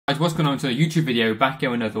what's going on? To a YouTube video, back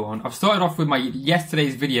here with another one. I've started off with my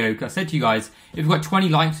yesterday's video because I said to you guys, if we've got 20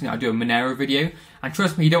 likes on it, I'll do a Monero video. And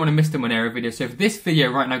trust me, you don't want to miss the Monero video. So if this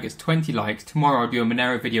video right now gets 20 likes, tomorrow I'll do a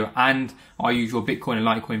Monero video and our usual Bitcoin and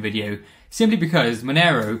Litecoin video. Simply because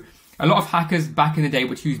Monero, a lot of hackers back in the day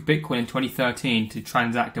which used Bitcoin in 2013 to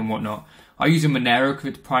transact and whatnot, are using Monero because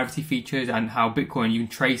of its privacy features and how Bitcoin you can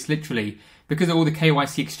trace literally. Because of all the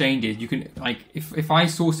KYC exchanges, you can, like, if I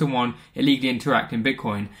saw someone illegally interact in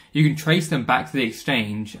Bitcoin, you can trace them back to the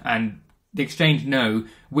exchange and the exchange know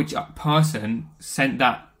which person sent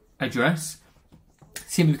that address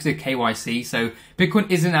simply because of KYC. So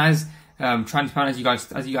Bitcoin isn't as transparent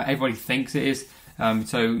as everybody thinks it is.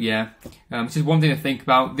 So yeah, it's just one thing to think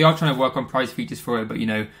about. They are trying to work on price features for it, but you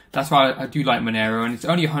know, that's why I do like Monero, and it's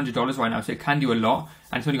only $100 right now, so it can do a lot,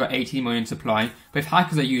 and it's only got 18 million supply. But if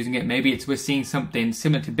hackers are using it, maybe we're seeing something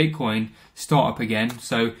similar to Bitcoin start up again.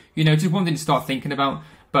 So, you know, just one thing to start thinking about.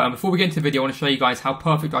 But before we get into the video, I want to show you guys how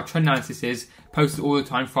perfect our trend analysis is, posted all the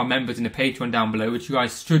time for our members in the Patreon down below, which you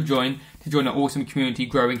guys should join to join an awesome community,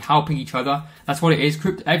 growing, helping each other. That's what it is.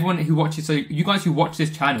 Everyone who watches, so you guys who watch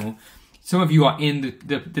this channel, some of you are in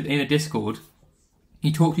the Discord.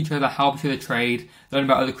 You talk to each other, help each other trade, learn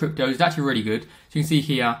about other cryptos. It's actually really good. So you can see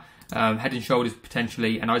here, head and shoulders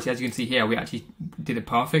potentially, and obviously as you can see here, we actually did it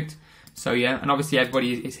perfect. So yeah, and obviously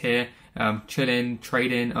everybody is here, chilling,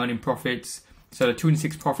 trading, earning profits. So the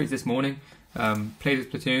 206 profits this morning. Played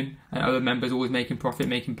with Platoon, and other members always making profit,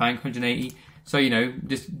 making bank 180. So you know,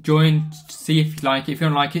 just join, see if you like it. If you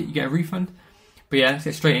don't like it, you get a refund. But yeah, let's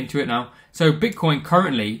get straight into it now. So Bitcoin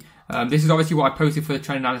currently. This is obviously what I posted for the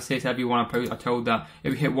trend analysis. Everyone I told that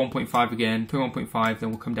if we hit 1.5 again, 1.5,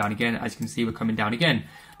 then we'll come down again. As you can see, we're coming down again.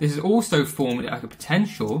 This is also formed like a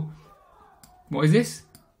potential. What is this?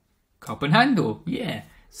 Cup and handle. Yeah.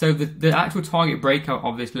 So the actual target breakout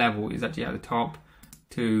of this level is actually at the top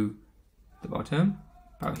to the bottom,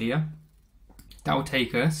 about here. That will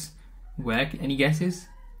take us where? Any guesses?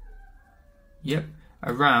 Yep,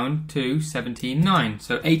 around to 17.9.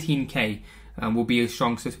 So 18k. Will be a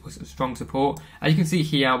strong support. As you can see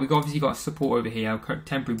here, we've obviously got support over here,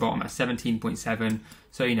 temporary bottom at 17.7.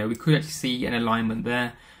 So, you know, we could actually see an alignment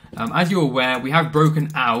there. As you're aware, we have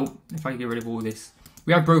broken out, if I get rid of all this,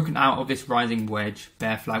 we have broken out of this rising wedge,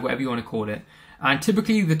 bear flag, whatever you want to call it. And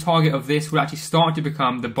typically the target of this will actually start to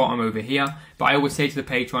become the bottom over here. But I always say to the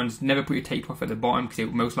patrons, never put your take profit at the bottom because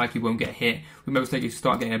it most likely won't get hit. We most likely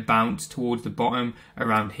start getting a bounce towards the bottom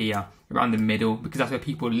around here, around the middle, because that's where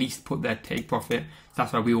people least put their take profit. So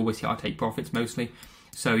that's why we always hit our take profits mostly.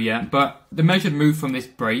 So yeah, but the measured move from this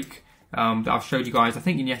break that I've showed you guys, I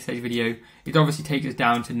think in yesterday's video, it obviously takes us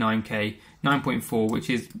down to 9k, 9.4, which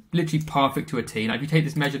is literally perfect to a T. Now if you take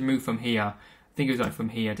this measured move from here, I think it was like from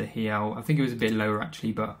here to here. I think it was a bit lower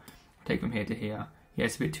actually, but take from here to here. Yeah,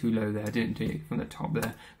 it's a bit too low there. I didn't do it from the top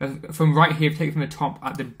there. But from right here, take it from the top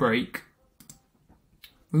at the break.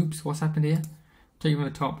 Oops, what's happened here? Take it from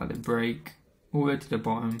the top at the break, all the way to the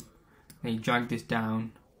bottom. Then you drag this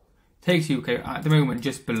down. Takes you, okay, at the moment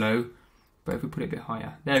just below. But if we put it a bit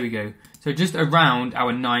higher, there we go. So just around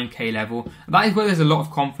our 9k level. That is where there's a lot of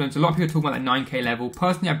confidence. A lot of people talk about that 9k level.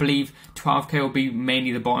 Personally, I believe 12k will be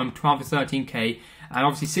mainly the bottom, 12 to 13k. And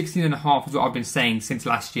obviously 16.5 is what I've been saying since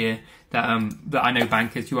last year. That I know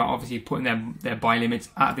bankers who are obviously putting their buy limits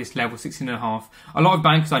at this level, 16.5. A lot of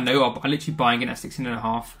bankers I know are literally buying it at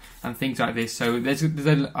 16.5 and things like this. So there's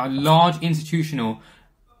a large institutional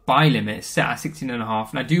buy limit set at 16.5,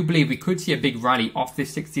 and I do believe we could see a big rally off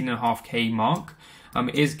this 16.5k mark.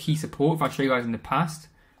 It is key support. If I show you guys in the past,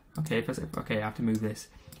 okay, I have to move this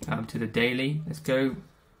to the daily. Let's go.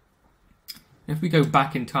 If we go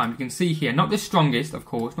back in time, you can see here, not the strongest, of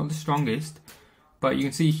course, not the strongest, but you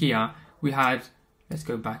can see here we had. Let's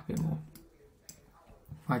go back a bit more.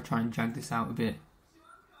 If I try and drag this out a bit.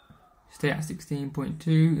 Stay at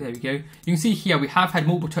 16.2, there we go. You can see here we have had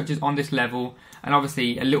multiple touches on this level and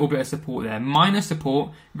obviously a little bit of support there. Minor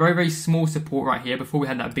support, very, very small support right here before we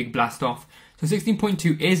had that big blast off. So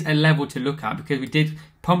 16.2 is a level to look at because we did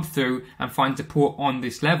pump through and find support on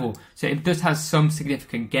this level. So it does have some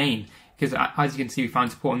significant gain because as you can see we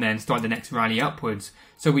found support on there and started the next rally upwards.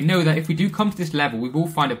 So we know that if we do come to this level, we will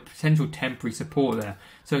find a potential temporary support there.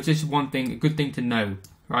 So it's just one thing, a good thing to know,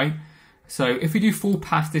 right? So if we do fall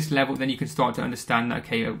past this level, then you can start to understand that,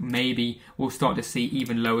 okay, maybe we'll start to see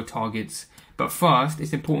even lower targets. But first,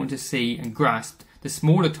 it's important to see and grasp the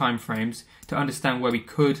smaller time frames to understand where we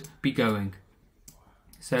could be going.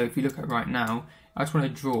 So if you look at right now, I just want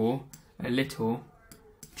to draw a little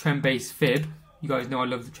trend-based fib. You guys know I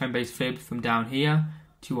love the trend-based fib from down here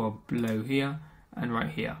to our below here and right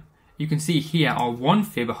here. you can see here our 1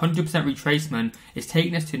 fib 100% retracement is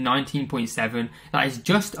taking us to 19.7. That is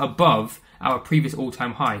just above our previous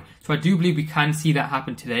all-time high. So I do believe we can see that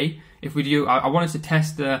happen today. If we do, I wanted to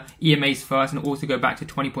test the EMAs first and also go back to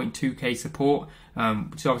 20.2k support,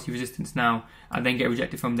 which is obviously resistance now, and then get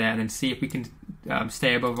rejected from there, and then see if we can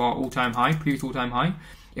stay above our all-time high, previous all-time high.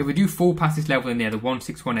 If we do fall past this level in there, the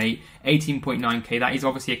 1618, 18.9k, that is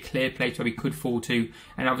obviously a clear place where we could fall to.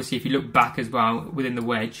 And obviously if you look back as well within the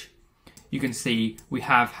wedge, you can see we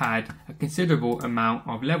have had a considerable amount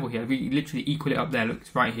of level here. If we literally equal it up there, look,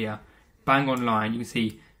 it's right here. Bang on line, you can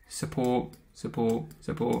see support, support,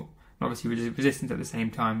 support. And obviously resistance at the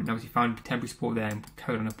same time, and obviously found temporary support there and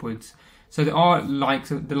code on upwards. So there are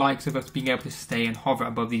the likes of us being able to stay and hover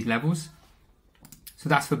above these levels. So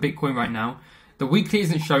that's for Bitcoin right now. The weekly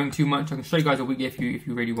isn't showing too much. I can show you guys a weekly if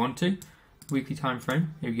you really want to. Weekly time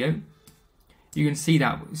frame. Here we go. You can see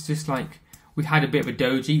that it's just like we had a bit of a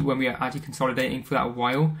doji when we were actually consolidating for that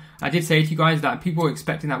while. I did say to you guys that people were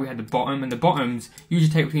expecting that we had the bottom, and the bottoms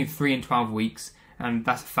usually take between 3 and 12 weeks, and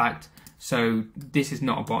that's a fact. So this is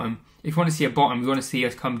not a bottom. If you want to see a bottom, we want to see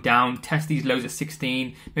us come down, test these lows at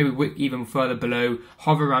 16, maybe wick even further below,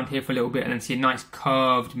 hover around here for a little bit, and then see a nice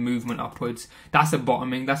curved movement upwards. That's a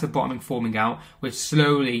bottoming. That's a bottoming forming out, where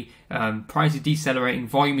slowly price is decelerating,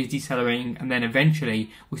 volume is decelerating, and then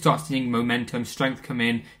eventually we start seeing momentum, strength come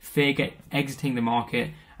in, fear exiting the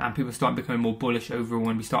market, and people start becoming more bullish overall,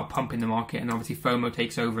 and we start pumping the market, and obviously FOMO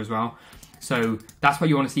takes over as well. So that's what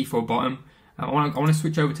you want to see for a bottom. I want to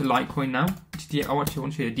switch over to Litecoin now. I want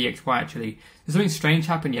to show you the DXY actually. There's something strange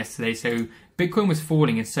happened yesterday. So Bitcoin was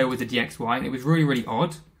falling and so was the DXY. And it was really, really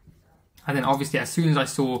odd. And then obviously as soon as I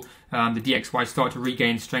saw the DXY start to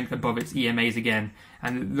regain strength above its EMAs again,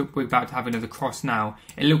 and look, we're about to have another cross now,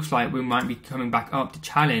 it looks like we might be coming back up to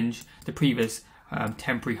challenge the previous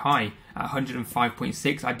temporary high at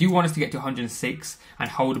 105.6. I do want us to get to 106 and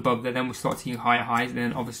hold above there, then we'll start seeing higher highs, and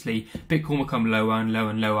then obviously Bitcoin will come lower and lower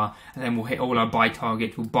and lower, and then we'll hit all our buy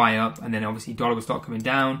targets, we'll buy up, and then obviously dollar will start coming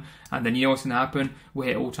down, and then you know what's going to happen, we'll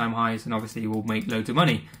hit all-time highs, and obviously we'll make loads of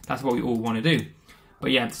money. That's what we all want to do.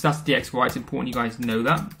 But yeah, so that's the DXY, it's important you guys know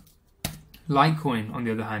that. Litecoin, on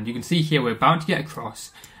the other hand, you can see here we're about to get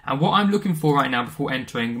across. And what I'm looking for right now before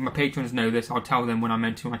entering, my patrons know this, I'll tell them when I'm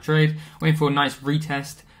entering my trade, waiting for a nice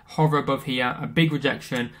retest, hover above here, a big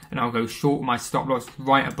rejection, and I'll go short my stop loss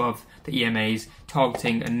right above the EMAs,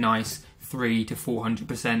 targeting a nice 300 to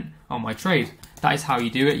 400% on my trade. That is how you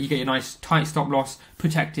do it. You get your nice tight stop loss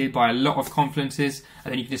protected by a lot of confidences,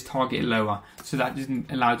 and then you can just target it lower. So that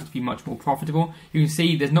allows you to be much more profitable. You can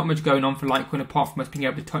see there's not much going on for Litecoin apart from us being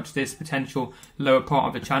able to touch this potential lower part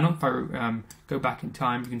of the channel. If I go back in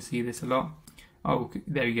time, you can see this a lot. Oh,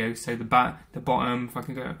 there we go. So the bottom, if I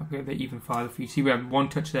can go a bit even farther for you. See we have one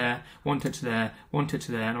touch there, one touch there, one touch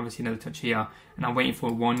there, and obviously another touch here. And I'm waiting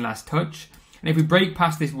for one last touch. And if we break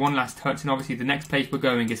past this one last touch, and obviously the next place we're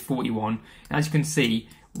going is 41. And as you can see,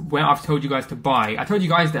 when I've told you guys to buy, I told you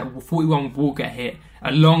guys that 41 will get hit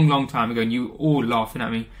a long, long time ago, and you were all laughing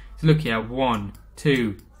at me. So look here, 1,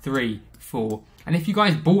 2, 3, 4. And if you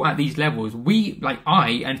guys bought at these levels,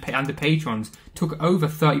 I and the patrons took over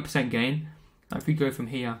 30% gain. Now if we go from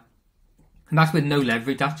here, and that's with no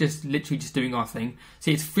leverage, that's just literally just doing our thing.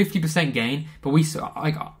 See, it's 50% gain, but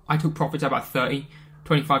I took profits at about 25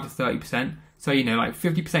 to 30%. So, you know, like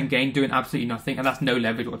 50% gain doing absolutely nothing, and that's no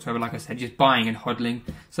leverage whatsoever, like I said, just buying and hodling.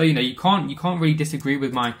 So, you know, you can't really disagree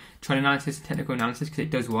with my trend analysis, technical analysis, because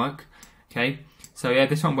it does work. Okay, so yeah,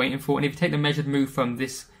 this one I'm waiting for. And if you take the measured move from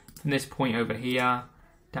this point over here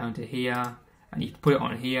down to here, and you put it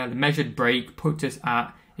on here, the measured break puts us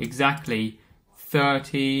at exactly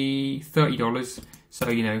 $30. So,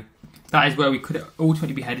 you know, that is where we could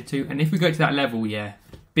ultimately be headed to. And if we go to that level, yeah,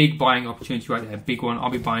 big buying opportunity right there, big one. I'll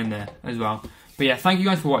be buying there as well. But yeah, thank you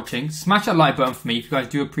guys for watching. Smash that like button for me if you guys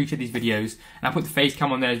do appreciate these videos. And I put the face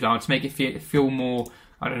cam on there as well to make it feel more,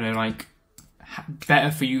 I don't know, like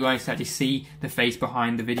better for you guys to actually see the face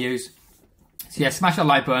behind the videos. So yeah, smash that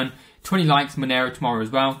like button. 20 likes, Monero tomorrow as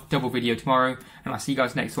well. Double video tomorrow. And I'll see you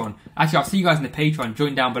guys next one. Actually, I'll see you guys in the Patreon.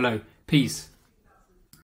 Join down below. Peace.